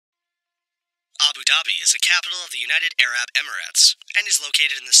Dhabi is the capital of the United Arab Emirates and is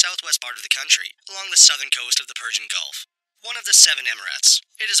located in the southwest part of the country, along the southern coast of the Persian Gulf. One of the 7 Emirates,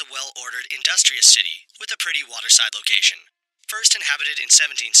 it is a well-ordered, industrious city with a pretty waterside location. First inhabited in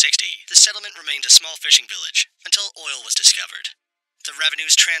 1760, the settlement remained a small fishing village until oil was discovered. The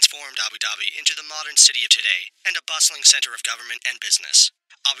revenues transformed Abu Dhabi into the modern city of today and a bustling center of government and business.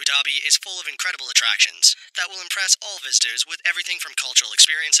 Abu Dhabi is full of incredible attractions that will impress all visitors with everything from cultural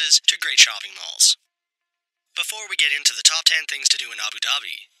experiences to great shopping malls. Before we get into the top 10 things to do in Abu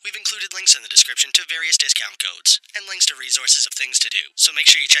Dhabi, we've included links in the description to various discount codes and links to resources of things to do, so make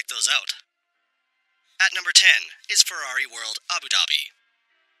sure you check those out. At number 10 is Ferrari World Abu Dhabi.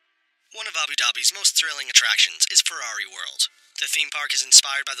 One of Abu Dhabi's most thrilling attractions is Ferrari World. The theme park is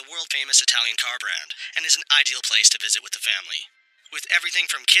inspired by the world-famous Italian car brand and is an ideal place to visit with the family. With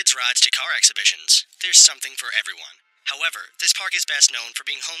everything from kids' rides to car exhibitions, there's something for everyone. However, this park is best known for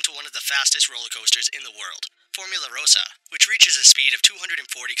being home to one of the fastest roller coasters in the world, Formula Rossa, which reaches a speed of 240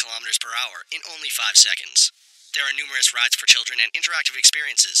 kilometers per hour in only 5 seconds. There are numerous rides for children and interactive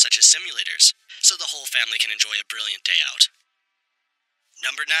experiences such as simulators, so the whole family can enjoy a brilliant day out.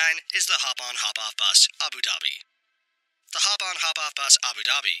 Number 9 is the Hop-On Hop-Off Bus Abu Dhabi. The Hop-On Hop-Off Bus Abu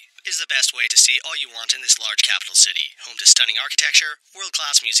Dhabi is the best way to see all you want in this large capital city, home to stunning architecture,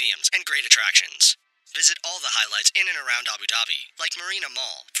 world-class museums, and great attractions. Visit all the highlights in and around Abu Dhabi, like Marina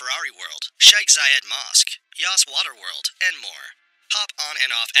Mall, Ferrari World, Sheikh Zayed Mosque, Yas Water World, and more. Hop on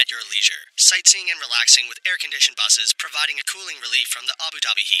and off at your leisure, sightseeing and relaxing with air-conditioned buses providing a cooling relief from the Abu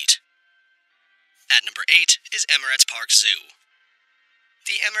Dhabi heat. At number 8 is Emirates Park Zoo.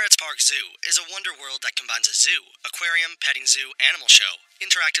 The Emirates Park Zoo is a wonder world that combines a zoo, aquarium, petting zoo, animal show,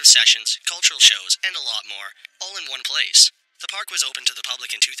 interactive sessions, cultural shows, and a lot more, all in one place. The park was opened to the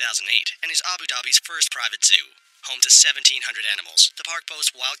public in 2008 and is Abu Dhabi's first private zoo. Home to 1,700 animals, the park boasts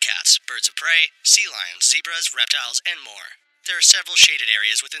wild cats, birds of prey, sea lions, zebras, reptiles, and more. There are several shaded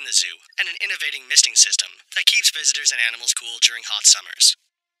areas within the zoo and an innovating misting system that keeps visitors and animals cool during hot summers.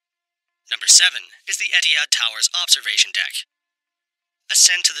 Number 7 is the Etihad Towers Observation Deck.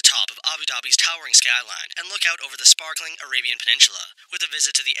 Ascend to the top of Abu Dhabi's towering skyline and look out over the sparkling Arabian Peninsula with a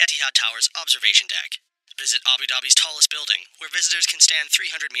visit to the Etihad Towers Observation Deck. Visit Abu Dhabi's tallest building, where visitors can stand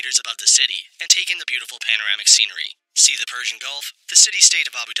 300 meters above the city and take in the beautiful panoramic scenery. See the Persian Gulf, the city-state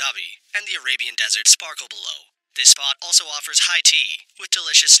of Abu Dhabi, and the Arabian Desert sparkle below. This spot also offers high tea, with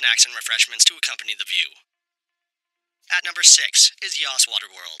delicious snacks and refreshments to accompany the view. At number 6 is Yas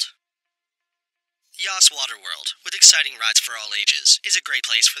Water World. Yas Water World, with exciting rides for all ages, is a great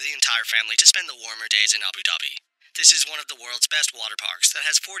place for the entire family to spend the warmer days in Abu Dhabi. This is one of the world's best water parks that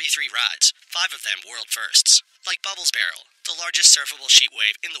has 43 rides, 5 of them world firsts, like Bubbles Barrel, the largest surfable sheet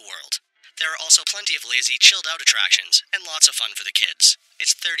wave in the world. There are also plenty of lazy, chilled-out attractions, and lots of fun for the kids.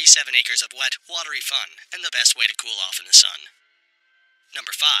 It's 37 acres of wet, watery fun, and the best way to cool off in the sun.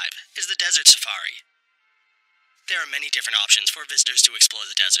 Number 5 is the Desert Safari. There are many different options for visitors to explore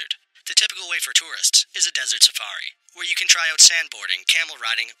the desert. The typical way for tourists is a desert safari, where you can try out sandboarding, camel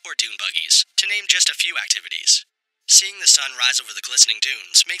riding, or dune buggies, to name just a few activities. Seeing the sun rise over the glistening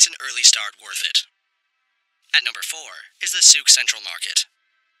dunes makes an early start worth it. At number 4 is the Souk Central Market.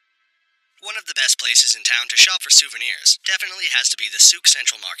 One of the best places in town to shop for souvenirs definitely has to be the Souk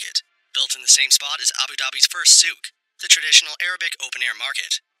Central Market. Built in the same spot as Abu Dhabi's first souk, the traditional Arabic open-air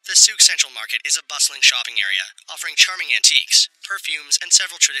market. The Souk Central Market is a bustling shopping area, offering charming antiques, perfumes, and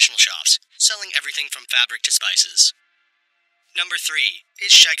several traditional shops, selling everything from fabric to spices. Number 3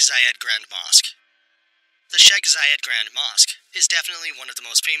 is Sheikh Zayed Grand Mosque. The Sheikh Zayed Grand Mosque is definitely one of the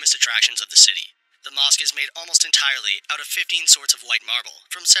most famous attractions of the city. The mosque is made almost entirely out of 15 sorts of white marble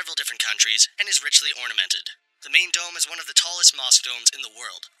from several different countries and is richly ornamented. The main dome is one of the tallest mosque domes in the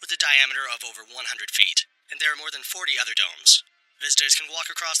world, with a diameter of over 100 feet, and there are more than 40 other domes. Visitors can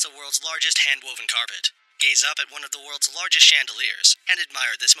walk across the world's largest hand-woven carpet, gaze up at one of the world's largest chandeliers, and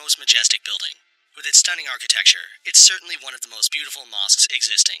admire this most majestic building. With its stunning architecture, it's certainly one of the most beautiful mosques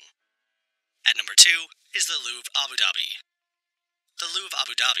existing. At number 2 is the Louvre Abu Dhabi. The Louvre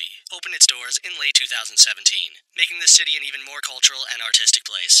Abu Dhabi opened its doors in late 2017, making the city an even more cultural and artistic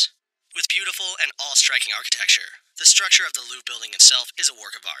place. With beautiful and awe-striking architecture, the structure of the Louvre building itself is a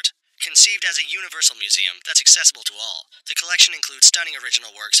work of art. Conceived as a universal museum that's accessible to all, the collection includes stunning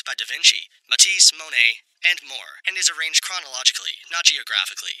original works by Da Vinci, Matisse, Monet, and more, and is arranged chronologically, not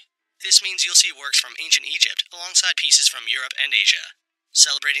geographically. This means you'll see works from ancient Egypt alongside pieces from Europe and Asia.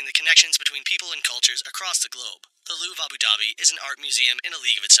 Celebrating the connections between people and cultures across the globe, the Louvre Abu Dhabi is an art museum in a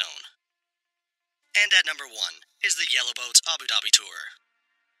league of its own. And at number 1 is the Yellow Boats Abu Dhabi Tour.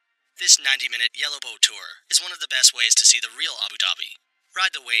 This 90-minute Yellow Boat Tour is one of the best ways to see the real Abu Dhabi.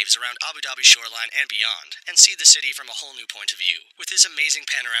 Ride the waves around Abu Dhabi shoreline and beyond, and see the city from a whole new point of view, with this amazing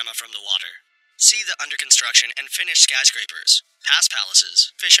panorama from the water. See the under construction and finished skyscrapers, past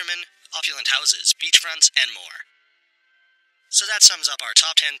palaces, fishermen, opulent houses, beachfronts, and more. So that sums up our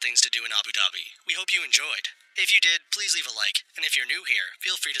top 10 things to do in Abu Dhabi. We hope you enjoyed. If you did, please leave a like, and if you're new here,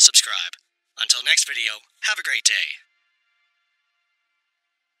 feel free to subscribe. Until next video, have a great day.